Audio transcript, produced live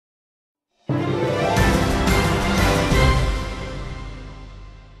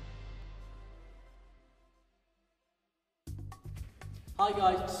Hi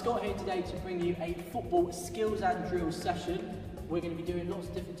guys, Scott here today to bring you a football skills and drills session. We're going to be doing lots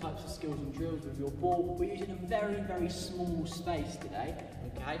of different types of skills and drills with your ball. We're using a very small space today,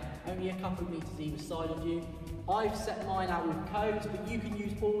 okay? Only a couple of metres either side of you. I've set mine out with cones, but you can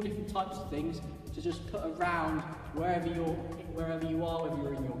use all different types of things to just put around wherever you are, whether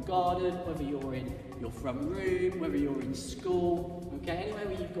you're in your garden, whether you're in your front room, whether you're in school, okay? Anywhere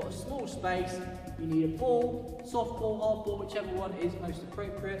where you've got a small space, you need a ball, soft ball, hard ball, whichever one is most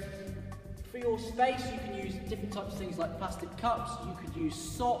appropriate. For your space, you can use different types of things like plastic cups, you could use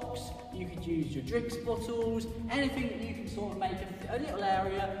socks, you could use your drinks bottles, anything that you can sort of make a little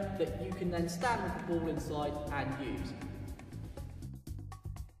area that you can then stand with the ball inside and use.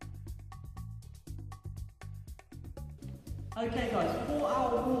 Okay guys, for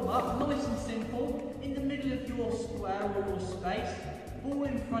our warm-up, nice and simple, in the middle of your square or your space, ball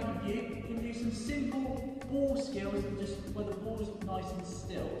in front of you, you can do some simple ball skills just where the ball's nice and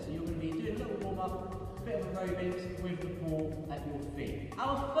still. So you're going to be doing a little warm-up, a bit of aerobics with the ball at your feet.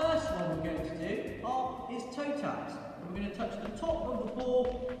 Our first one we're going to do is toe taps. We're going to touch the top of the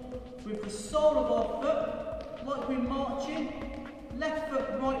ball with the sole of our foot, like we're marching. Left foot,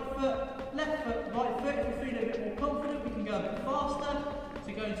 right foot, left foot, right foot. If you're feeling a bit more confident, we can go a bit faster.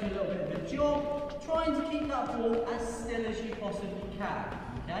 So go into a little bit of a jog, trying to keep that ball as still as you possibly can.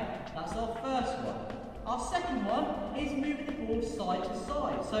 Okay, that's our first one. Our second one is moving the ball side to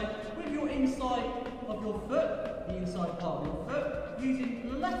side. So with your inside of your foot, the inside part of your foot, using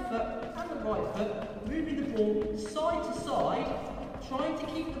the left foot and the right foot, moving the ball side to side, trying to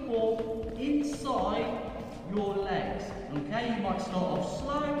keep the ball inside your legs. Okay, you might start off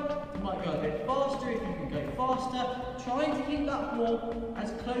slow, you might go a bit faster if you can go faster, trying to keep that ball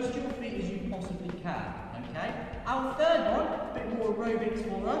as close to your feet as you possibly can. Okay, our third one, a bit more aerobics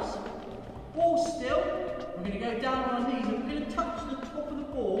for us. Ball still, we're going to go down on our knees and we're going to touch the top of the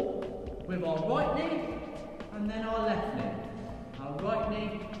ball with our right knee and then our left knee. Our right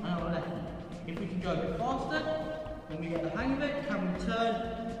knee and our left knee. If we can go a bit faster, when we get the hang of it, you can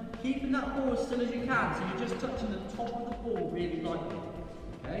return, keeping that ball as still as you can, so you're just touching the top of the ball really lightly.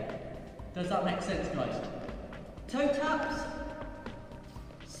 Okay? Does that make sense, guys? Toe taps,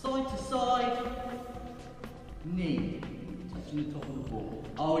 side to side, knee, touching the top of the ball.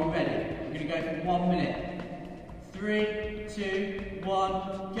 Are we ready? We're going to go for 1 minute. 3, 2,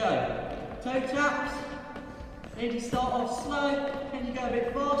 1, go. Toe taps. If you start off slow, can you go a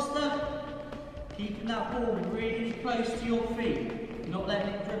bit faster? Keeping that ball really close to your feet. Not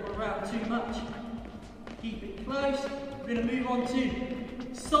letting it dribble around too much. Keep it close. We're going to move on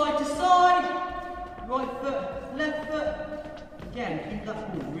to side to side. Right foot, left foot. Again, keep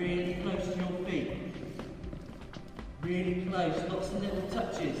that ball really close to your feet. Really close, lots of little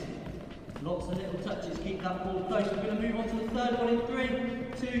touches. Lots of little touches, keep that ball close. We're going to move on to the third one in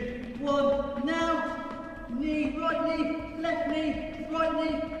 3, 2, 1. Now, knee, right knee, left knee, right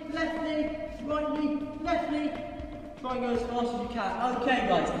knee, left knee, right knee, left knee. Try and go as fast as you can. Okay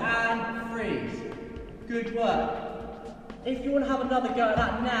guys, and freeze. Good work. If you want to have another go at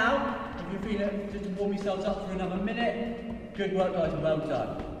that now, if you're feeling, just warm yourselves up for another minute. Good work guys, well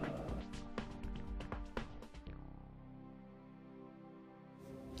done.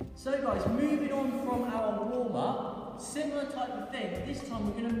 So guys, moving on from our warm-up, similar type of thing, but this time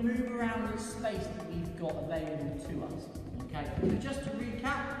we're going to move around the space that we've got available to us. Okay, so just to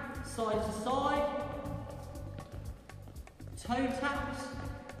recap, side to side, toe taps,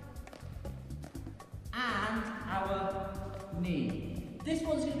 and our knee. This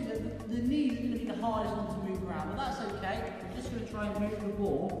one's going to be, the knee is going to be the hardest one to move around, but that's okay. We're just going to try and move the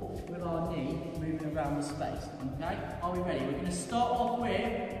ball with our knee, moving around the space. Okay, are we ready? We're going to start off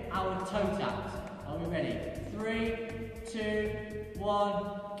with our toe taps. Are we ready? 3, 2, 1,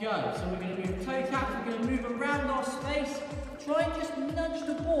 go. So we're going to do toe taps, we're going to move around our space. Try and just nudge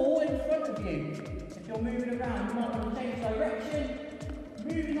the ball in front of you. If you're moving around, you might want to change direction.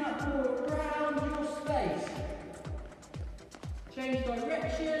 Moving that ball around your space. Change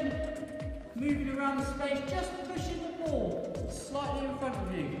direction. Moving around the space, just pushing the ball slightly in front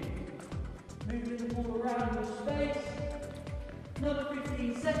of you. Moving the ball around your space. Another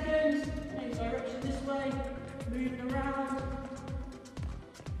 15 seconds. Change direction this way. Moving around.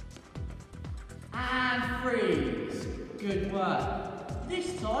 And freeze. Good work.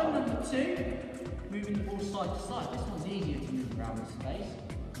 This time, number 2, moving the ball side to side. This one's easier to move around the space.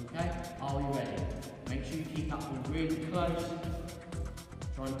 Okay, are we ready? Make sure you keep that ball really close.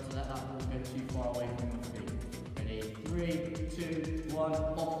 Try not to let that ball go too far away from your feet. Ready? 3, 2, 1,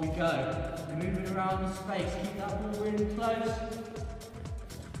 off we go. Moving around the space, keep that ball really close.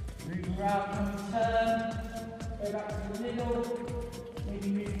 Move around and turn. Go back to the middle. be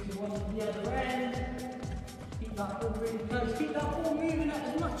moving towards the other end. Keep that ball really close. Keep that ball moving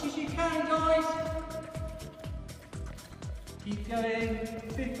as much as you can, guys. Keep going.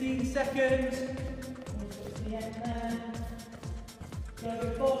 15 seconds. Towards the end there. Go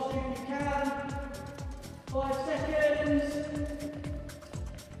as fast as you can. 5 seconds.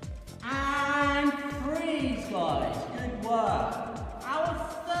 And freeze, guys. Good work. Our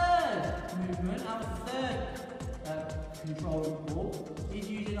third movement, our third control of the ball is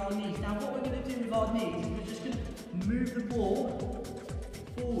using our knees. Now what we're going to do with our knees is we're just going to move the ball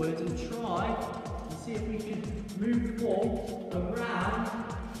forward and try and see if we can move the ball around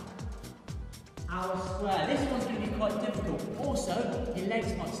our square. This one's going to be quite difficult. Also, your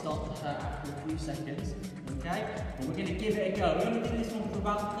legs might start to hurt after a few seconds, okay? But we're going to give it a go. We're going to do this one for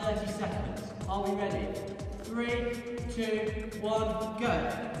about 30 seconds. Are we ready? 3, 2, 1, go.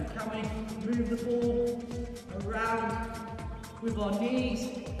 And can we move the ball around with our knees?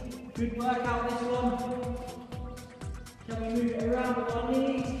 Good work out this one. Can we move it around with our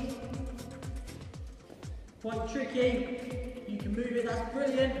knees? Quite tricky. You can move it, that's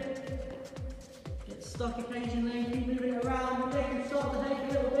brilliant. Get stuck occasionally, keep moving it around. They can start to take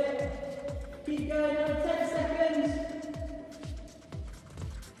a little bit. Keep going, another 10 seconds.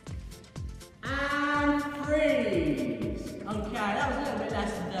 And freeze. Okay, that was a little bit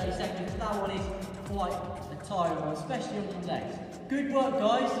less than 30 seconds. That one is quite a tiring one, especially on the legs. Good work,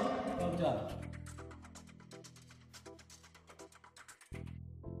 guys. Well done.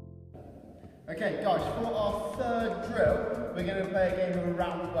 Okay, guys, for our third drill, we're going to play a game of a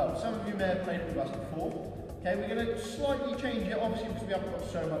round well. Some of you may have played with us before. Okay, we're going to slightly change it, obviously because we haven't got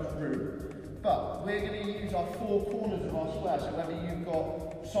so much room. But we're going to use our 4 corners of our square, so whether you've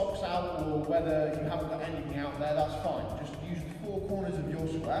got socks out or whether you haven't got anything out there, that's fine. Just use the 4 corners of your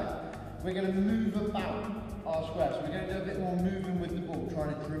square. We're going to move about our square, so we're going to do a bit more moving with the ball,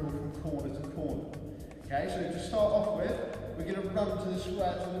 trying to dribble from corner to corner. Okay, so to start off with, we're going to run to the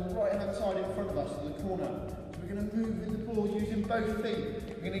square to the right hand side in front of us, to the corner. So we're going to move with the ball using both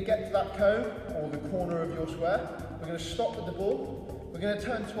feet. We're going to get to that cone, or the corner of your square. We're going to stop with the ball. We're going to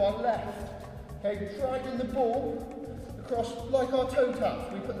turn to our left. Okay, dragging the ball across like our toe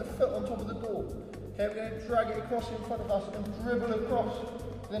taps. We put the foot on top of the ball. Okay, we're going to drag it across in front of us and dribble across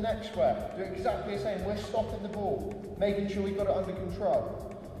to the next square. Do exactly the same. We're stopping the ball, making sure we've got it under control.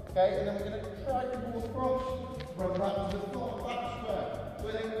 Okay, and then we're going to drag the ball across, run back to the back square.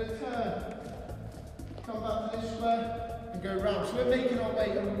 We're then going to turn, come back to this square and go round. So we're making our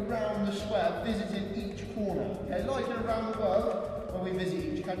way around the square, visiting each corner. Okay, like around the world, when we visit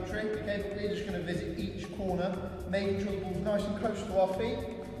each country, okay, but we're just going to visit each corner, making sure the ball's nice and close to our feet,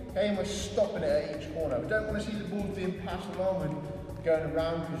 okay, and we're stopping it at each corner. We don't want to see the balls being passed along and going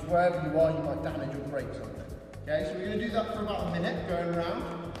around, because wherever you are, you might damage or break something. Okay, so we're going to do that for about a minute, going around,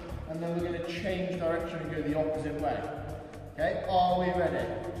 and then we're going to change direction and go the opposite way. Okay, are we ready?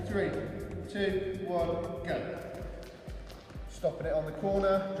 3, 2, 1, go. Stopping it on the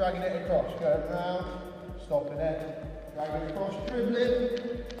corner, dragging it across, going round, stopping it. Drag it across,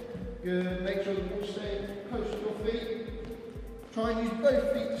 dribbling. Good. Make sure the ball stays close to your feet. Try and use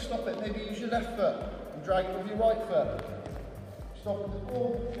both feet to stop it. Maybe use your left foot and drag it with your right foot. Stopping the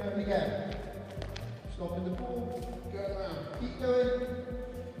ball, going again. Stopping the ball, going around. Keep going.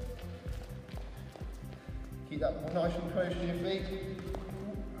 Keep that ball nice and close to your feet.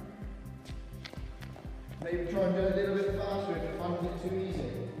 Maybe try and do it a little bit faster if you find it too easy.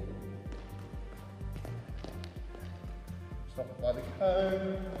 Stop it by the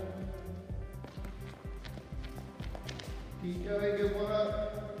cone. Keep going, good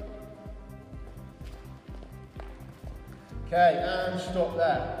work. Okay, and stop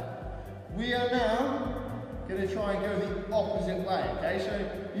there. We are now going to try and go the opposite way, okay?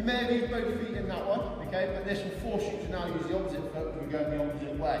 So you may have used both feet in that one, okay? But this will force you to now use the opposite foot if we're going the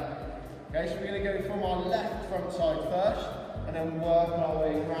opposite way. Okay, so we're going to go from our left front side first, and then work our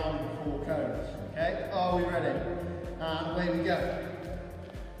way around the 4 cones. Okay, are we ready? And away we go.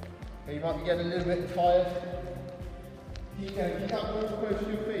 Okay, you might be getting a little bit tired. Keep going, keep that ball close to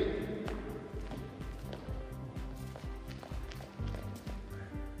your feet.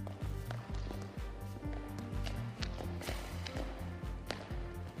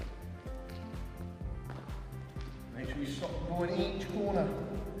 Make sure you stop the ball in each corner.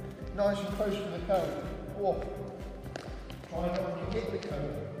 Nice and close to the cone. Whoa. Try not to hit the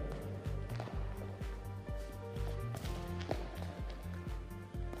cone.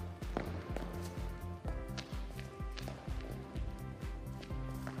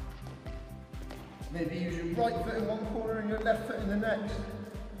 Maybe use your right foot in one corner and your left foot in the next.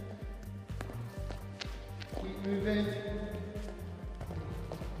 Keep moving.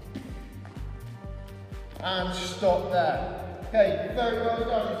 and stop there. Okay, very well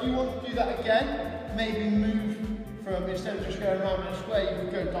done. If you want to do that again, maybe move from, instead of just going around in a square, you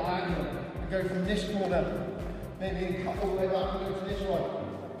could go diagonal and go from this corner, maybe cut all the way back and go to this one.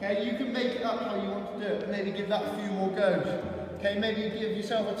 Okay, you can make it up how you want to do it, maybe give that a few more goes. Okay, maybe give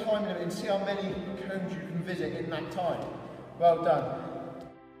yourself a time limit and see how many cones you can visit in that time. Well done.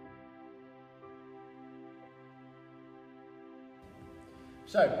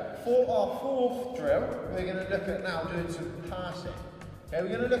 So, for our fourth drill, we're going to look at now doing some passing. Okay,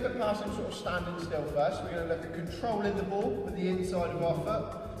 we're going to look at passing sort of standing still first. We're going to look at controlling the ball with the inside of our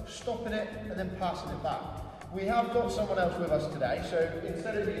foot, stopping it, and then passing it back. We have got someone else with us today, so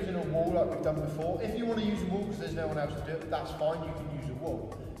instead of using a wall like we've done before, if you want to use a wall because there's no one else to do it, that's fine, you can use a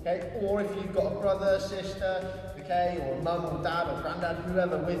wall. Okay, or if you've got a brother, sister, okay, or mum or dad or granddad,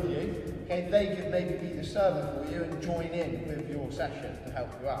 whoever with you, okay, they could maybe be the server for you and join in with your session to help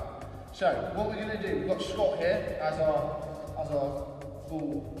you out. So, what we're going to do, we've got Scott here as our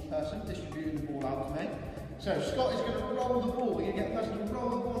ball person, distributing the ball out to me. So, Scott is going to roll the ball. We're going to get the person to roll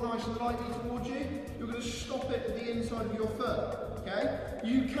the ball nice and lightly towards you. You're going to stop it at the inside of your foot, okay?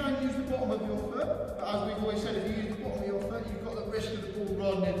 You can use the bottom of your foot, but as we've always said, if you use the bottom of your foot, you've got the risk of the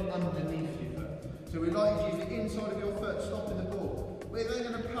ball running underneath your foot. So we like to use the inside of your foot, stopping the ball. We're then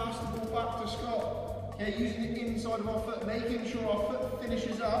going to pass the ball back to Scott, okay, using the inside of our foot, making sure our foot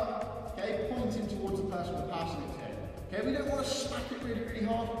finishes up, okay, pointing towards the person we're passing it to. Okay, we don't want to smack it really, really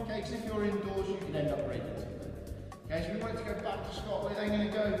hard, okay, because if you're indoors, you can end up breaking something. Okay, so we want it to go back to Scott. We're then going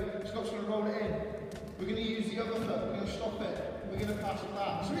to go, Scott's going to roll it in. We're going to use the other foot, we're going to stop it, we're going to pass it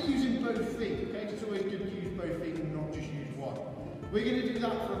back. So we're using both feet, okay, it's always good to use both feet and not just use one. We're going to do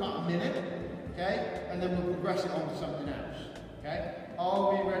that for about a minute, okay, and then we'll progress it on to something else, okay.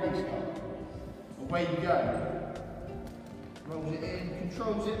 Are we ready, Scott? Away you go. Rolls it in,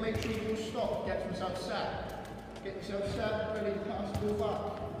 controls it, make sure you'll stop, get yourself set. Get yourself set, ready to pass the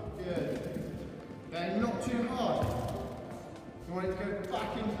ball back. Good. Okay, not too hard. You want it to go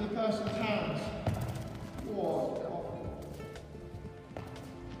back into the person's hands. Whoa.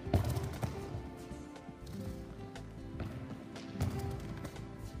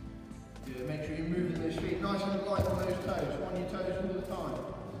 Good, make sure you're moving those feet nice and light on those toes, on your toes all the time.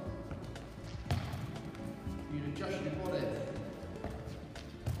 You adjust your body.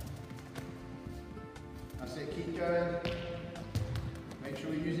 That's it, keep going. Make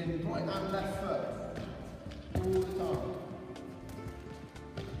sure you're using right and left foot all the time.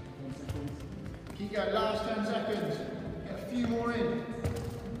 Keep going, last 10 seconds. Get a few more in.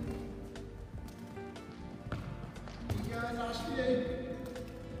 Keep going, last few.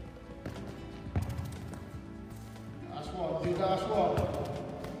 Last one, do last one.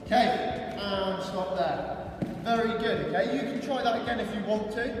 Okay, and stop there. Very good, okay? You can try that again if you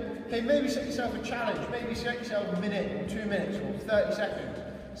want to. Okay, maybe set yourself a challenge. Maybe set yourself a minute or 2 minutes or 30 seconds.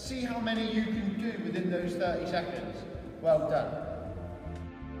 See how many you can do within those 30 seconds. Well done.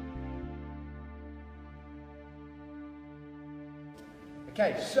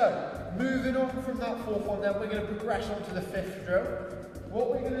 Okay, so moving on from that fourth one then, we're going to progress on to the fifth drill.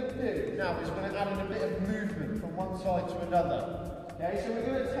 What we're going to do now is we're going to add in a bit of movement from one side to another. Okay, so we're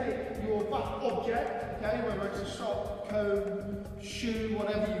going to take your back object, okay, whether it's a sock, comb, shoe,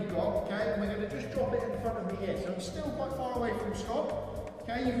 whatever you've got, okay, and we're going to just drop it in front of me here. So I'm still quite far away from Scott.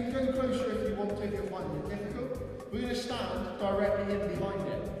 Okay, you can go closer if you want to, if you're finding it difficult. We're going to stand directly in behind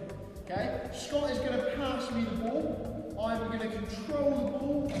it. Okay, Scott is going to pass me the ball. I'm going to control the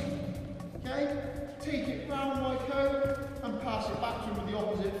ball. Okay, take it round my comb and pass it back to him with the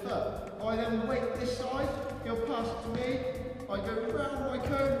opposite foot. I then wait this side, he'll pass it to me. I go round my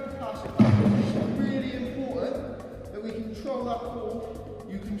comb and pass it back. It's really important that we control that ball.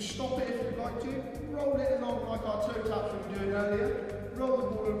 You can stop it if you'd like to. Roll it along like our toe taps we were doing earlier. Roll the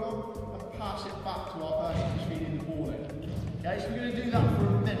ball along and pass it back to our person who's feeding the ball in. Okay, so we're going to do that for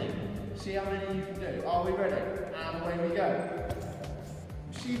a minute. See how many you can do. Are we ready? And away we go.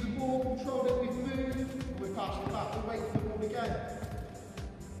 Receive the ball, control it, we've moved. We pass it back, we wait for the ball again.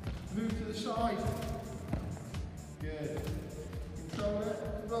 Move to the side. Good. Control it,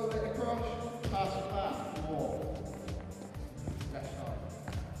 roll it across, pass it back. More. Left side.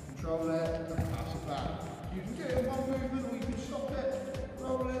 Control it, and pass it back. You can do it in one movement or you can stop it,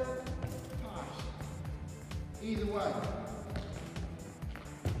 roll it, pass. Either way.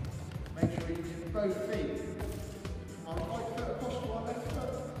 Make sure you're using both feet. My right foot across to my left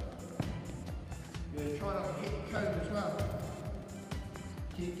foot. Good, try not to hit the cone as well.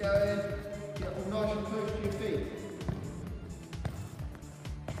 Keep going, get all nice and close to your feet.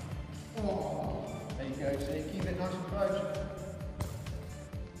 Oh, there you go, see, keep it nice and close.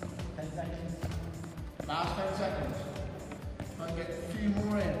 10 seconds. Last 10 seconds. Try and get a few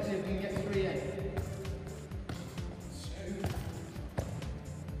more in. See if we can get 3 in. 2.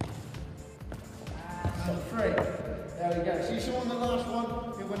 3. There we go. See, so on the last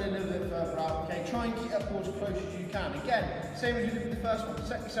one, you went a little bit further out. Okay, try and keep up as close as you can. Again, same as you did with the first one.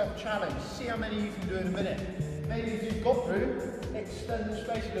 Set yourself a challenge. See how many you can do in a minute. Maybe if you've got room, extend the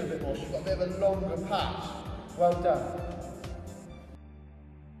space a little bit more so you've got a bit of a longer pass. Well done.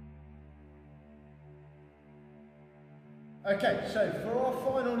 Okay, so for our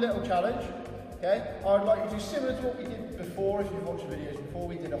final little challenge, okay, I'd like you to do similar to what we did before. If you've watched the videos before,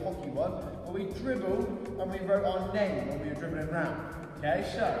 we did a hockey one, where we dribbled and we wrote our name when we were dribbling around. Okay,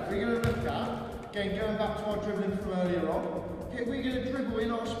 so we're going to look at, again, going back to our dribbling from earlier on, okay, we're going to dribble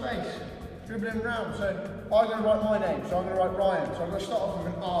in our space, dribbling around. So I'm going to write my name, so I'm going to write Ryan. So I'm going to start off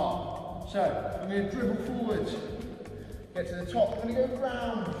with an R. So I'm going to dribble forwards, get to the top, I'm going to go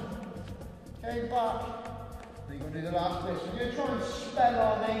round, okay, back. You're going to do the last bit. So you're going to try and spell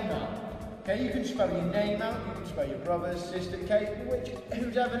our name out. Okay, you can spell your name out, you can spell your brother's, sister, okay,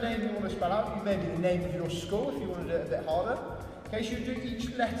 whoever name you want to spell out. You maybe the name of your school if you want to do it a bit harder. Okay, so you do each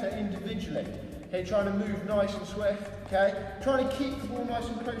letter individually. Okay, trying to move nice and swift. Okay, trying to keep the ball nice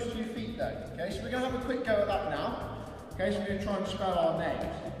and close to your feet though. Okay, so we're going to have a quick go at that now. Okay, so we're going to try and spell our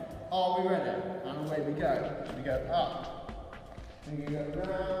names. Are we ready? And away we go. So we go up. We go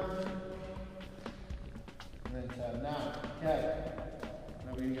round. And then turn down. Okay.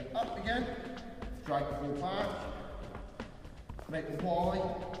 Now we go up again. Drag the ball back. Make the Y.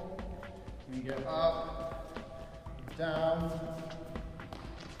 We go up, down,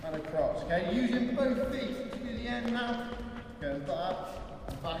 and across. Okay. Using both feet to do the end now. Go back,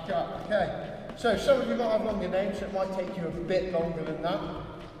 and back up. Okay. So some of you might have longer names, so it might take you a bit longer than that.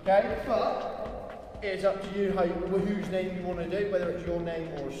 Okay. But it's up to you whose name you want to do, whether it's your name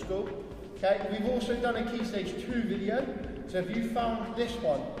or a school. Okay, we've also done a Key Stage 2 video, so if you found this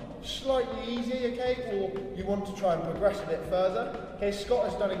one slightly easy, okay, or you want to try and progress a bit further, okay, Scott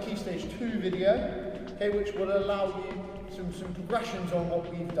has done a Key Stage 2 video, okay, which will allow you some progressions on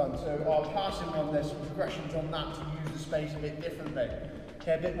what we've done. So our passing one, there's some progressions on that to use the space a bit differently,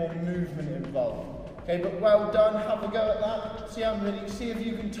 okay, a bit more movement involved. Okay, but well done, have a go at that, see if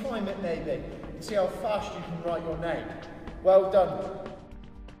you can time it maybe, and see how fast you can write your name. Well done.